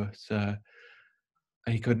guy, but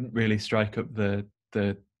he couldn't really strike up the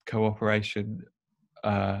cooperation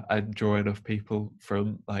and draw enough people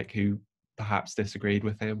from like who perhaps disagreed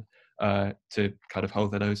with him to kind of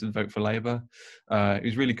hold their nose and vote for Labour. It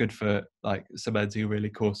was really good for like cementing really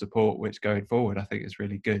core support, which going forward I think is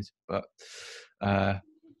really good. But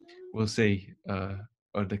we'll see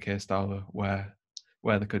under Keir Starmer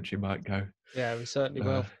where the country might go. Yeah, we certainly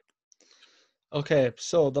will. Okay,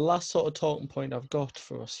 so the last sort of talking point I've got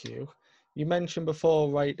for us, Hugh. You mentioned before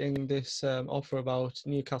writing this offer about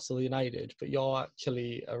Newcastle United, but you're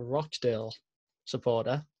actually a Rochdale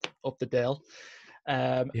supporter, up the Dale.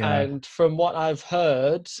 Yeah. And from what I've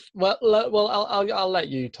heard, I'll let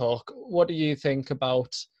you talk. What do you think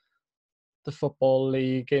about the Football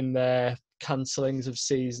League in their cancellings of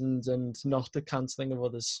seasons and not the cancelling of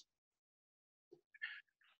others?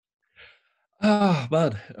 Oh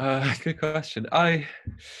man, good question. I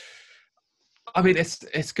mean,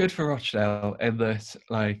 it's good for Rochdale in that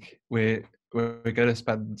like we're going to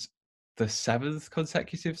spend the 7th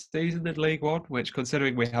consecutive season in League One, which,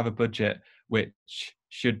 considering we have a budget which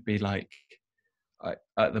should be like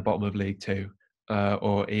at the bottom of League Two,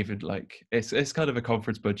 or even like it's kind of a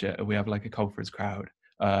conference budget, and we have like a conference crowd.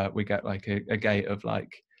 We get like a gate of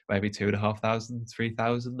like maybe 2,500,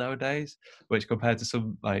 3,000 nowadays, which compared to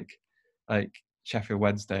some like Sheffield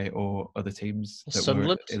Wednesday or other teams that were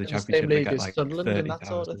Sunderland in the in the same Championship that league get as like Sunderland and that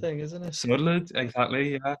sort of 30,000. thing, isn't it? Sunderland,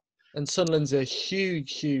 exactly, yeah, And Sunderland's a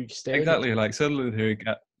huge, huge stadium. exactly. Like Sunderland, who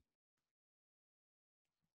get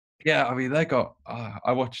yeah, I mean they got.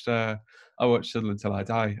 I watched Sunderland Till I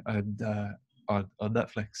Die and on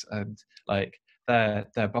Netflix, and like their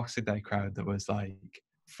Boxing Day crowd that was like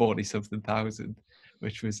 40 something thousand,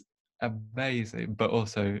 which was amazing. But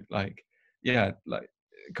also like yeah, like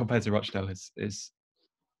compared to Rochdale is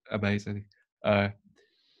amazing. Uh,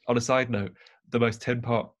 on a side note, the most tin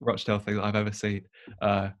pot Rochdale thing that I've ever seen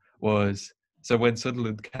was so when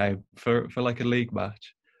Sunderland came for like a league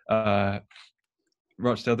match.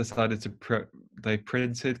 Rochdale decided to they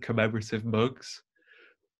printed commemorative mugs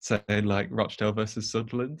saying like Rochdale versus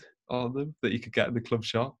Sunderland on them that you could get in the club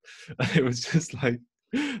shop. And it was just like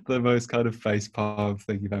the most kind of face palm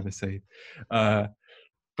thing you've ever seen.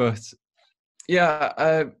 But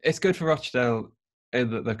yeah, it's good for Rochdale in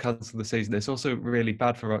that they've cancelled the season. It's also really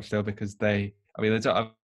bad for Rochdale because they don't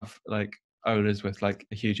have like owners with like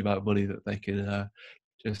a huge amount of money that they can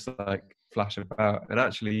just like flash about. And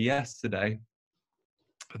actually, yesterday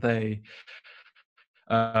they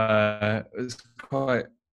it was quite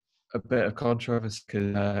a bit of controversy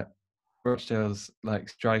because Rochdale's like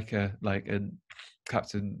striker, like and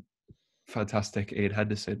captain, fantastic Ian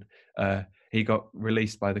Henderson. He got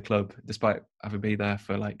released by the club despite having been there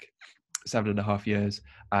for like 7.5 years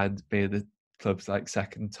and being the club's like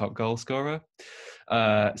second top goal scorer.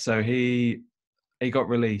 So he got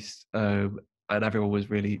released, and everyone was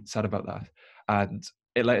really sad about that. And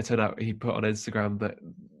it later turned out he put on Instagram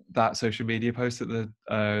that social media post that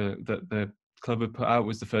the club had put out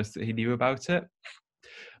was the first that he knew about it.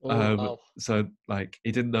 Oh, wow. So like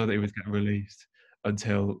he didn't know that he was getting released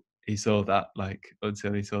until he saw that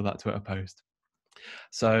Twitter post.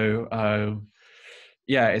 So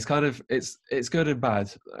yeah, it's kind of it's good and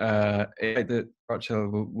bad. That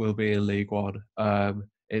Rochdale will be in League One.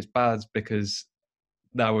 It's bad because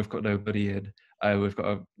now we've got nobody in.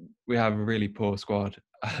 We have a really poor squad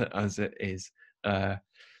as it is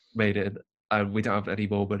made it, and we don't have any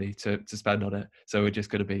more money to spend on it. So we're just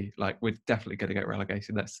going to be like we're definitely going to get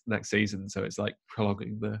relegated next season. So it's like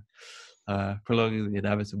prolonging the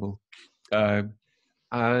inevitable. And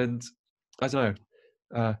I don't know.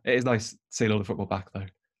 It is nice seeing all the football back though.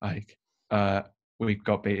 Like we've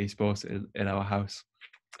got BT Sports in our house,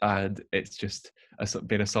 and it's just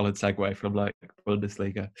been a solid segue from like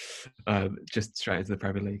Bundesliga, just straight into the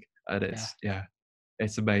Premier League, and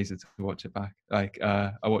it's amazing to watch it back. Like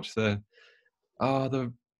I watched the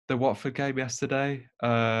Watford game yesterday,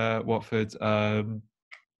 Watford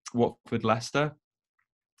Leicester.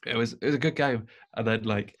 It was a good game, and then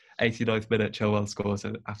like 89th minute, Chilwell scores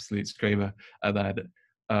an absolute screamer, and then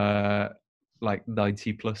like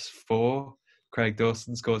 90+4. Craig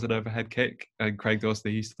Dawson scores an overhead kick, and Craig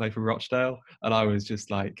Dawson used to play for Rochdale, and I was just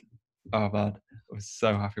like, oh man, I was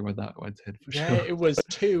so happy when that went in for Yeah, sure. it was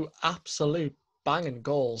two absolute banging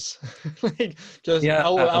goals. Like just Yeah,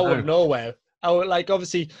 I out of know. nowhere. Like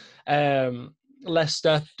obviously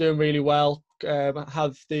Leicester doing really well,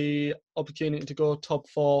 have the opportunity to go top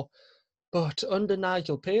four. But under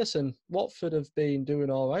Nigel Pearson, Watford have been doing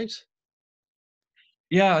all right.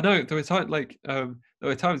 Yeah, I know. There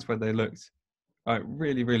were times when they looked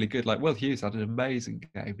really, really good. Like Will Hughes had an amazing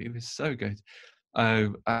game. He was so good,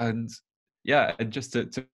 and yeah, and just to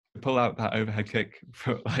pull out that overhead kick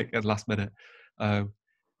for like at the last minute, it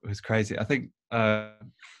was crazy. I think the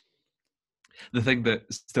thing that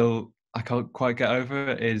still I can't quite get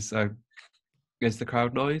over is the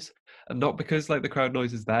crowd noise, and not because like the crowd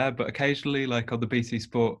noise is there, but occasionally like on the BT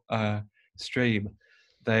Sport stream,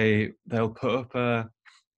 they'll put up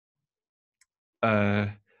uh,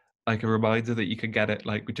 like a reminder that you can get it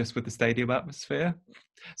like just with the stadium atmosphere.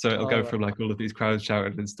 So it'll All go right. from like all of these crowds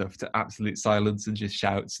shouting and stuff to absolute silence and just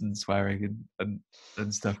shouts and swearing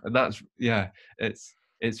and stuff. And that's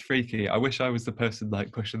it's freaky. I wish I was the person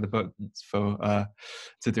like pushing the buttons for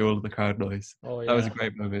to do all of the crowd noise. Oh That was a yeah.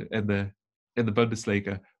 great moment in the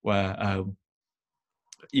Bundesliga where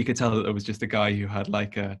you could tell that there was just a guy who had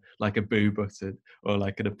like a boo button or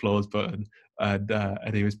like an applause button,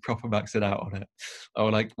 and he was proper maxing out on it,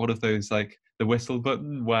 or like one of those like the whistle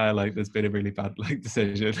button where like there's been a really bad like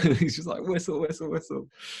decision. He's just like whistle, whistle, whistle.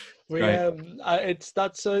 It's We great. it's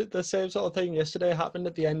that's the same sort of thing yesterday happened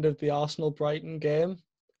at the end of the Arsenal Brighton game.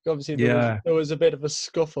 Obviously, Yeah. there was a bit of a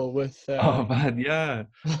scuffle with Oh man, yeah.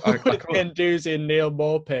 I with can't. Guendouzi and Neil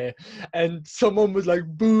Maupay, and someone was like,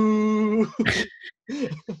 "Boo!"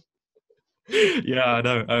 Yeah, I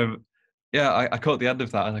know. Yeah, I caught the end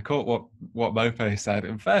of that, and I caught what Mope said.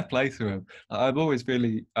 And fair play to him. I'm always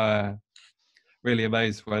really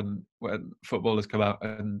amazed when footballers come out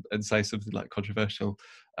and say something like controversial,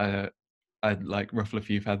 uh, and like ruffle a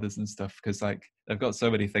few feathers and stuff, because like they've got so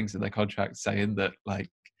many things in their contract saying that like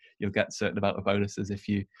you'll get a certain amount of bonuses if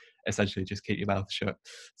you essentially just keep your mouth shut.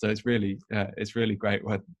 So it's really great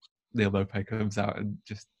when Neil Maupay comes out and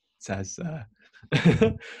just says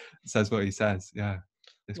says what he says. Yeah,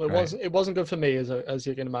 it's Well, great. it wasn't good for me, as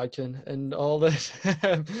you can imagine, and all that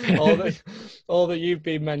all that all that you've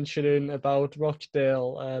been mentioning about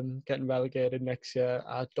Rochdale getting relegated next year.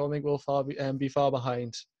 I don't think we'll be far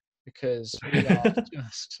behind, because we are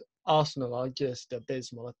just Arsenal are just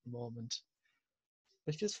abysmal at the moment,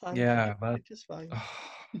 which is fine. Yeah, man. Which is fine.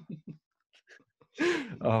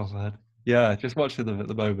 Oh man, yeah. Just watching them at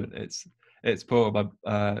the moment, it's poor. My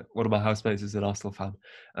one of my housemates is an Arsenal fan,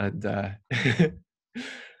 and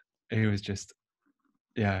he was just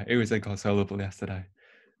he was inconsolable yesterday.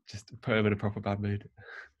 Just put him in a proper bad mood.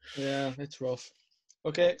 Yeah, it's rough.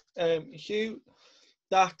 Okay, Hugh,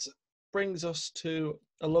 that brings us to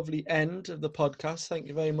a lovely end of the podcast. Thank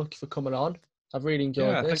you very much for coming on. I've really enjoyed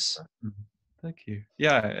Yeah, this. thank you.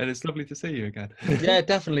 Yeah, and it's lovely to see you again. Yeah,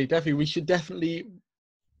 definitely. We should definitely.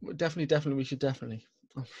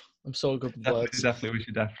 I'm so good with words. Definitely, we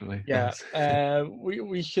should definitely. Yeah, Yes.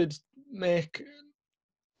 we should make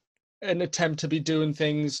an attempt to be doing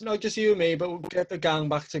things, not just you and me, but we'll get the gang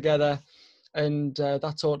back together and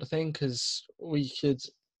that sort of thing, because we should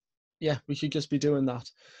just be doing that.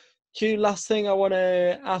 Hugh, last thing I want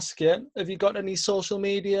to ask you, have you got any social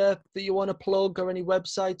media that you want to plug, or any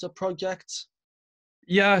websites or projects?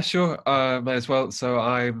 Yeah, sure. May as well. So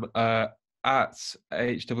I'm at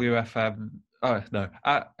HWFM. Oh no,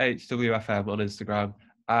 at HWFM on Instagram,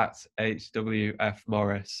 at HWF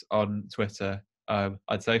Morris on Twitter.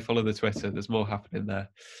 I'd say follow the Twitter. There's more happening there.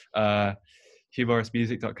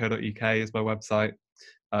 HughMorrisMusic.co.uk is my website,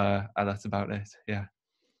 and that's about it. Yeah.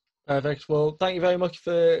 Perfect. Well, thank you very much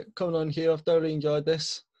for coming on, Hugh. I've thoroughly enjoyed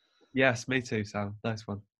this. Yes, me too, Sam. Nice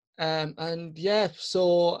one. And yeah,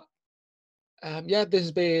 so this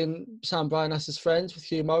has been Sam Bryan Asses Friends with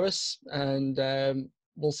Hugh Morris, and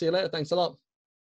we'll see you later. Thanks a lot.